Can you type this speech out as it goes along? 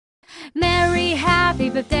Merry happy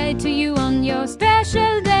birthday to you on your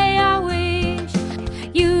special day. I wish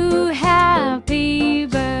you happy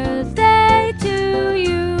birthday to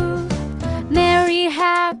you. Merry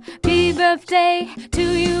happy birthday to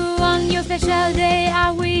you on your special day.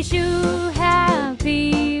 I wish you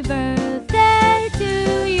happy birthday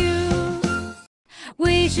to you.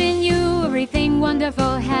 Wishing you everything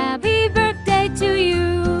wonderful. Happy birthday to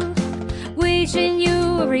you. Wishing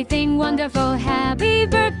you everything wonderful. Happy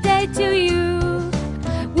birthday to you.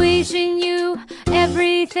 Wishing you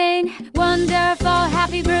everything wonderful.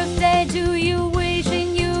 Happy birthday to you.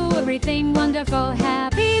 Wishing you everything wonderful.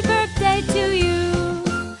 Happy birthday to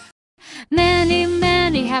you. Many,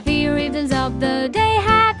 many happy returns of the day.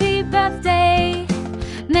 Happy birthday.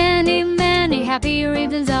 Many, many happy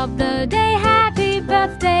returns of the day. Happy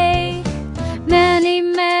birthday. Many,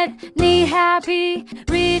 many happy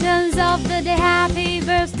returns of the day. Happy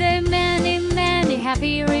birthday. Many, many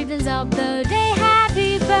happy returns of the day.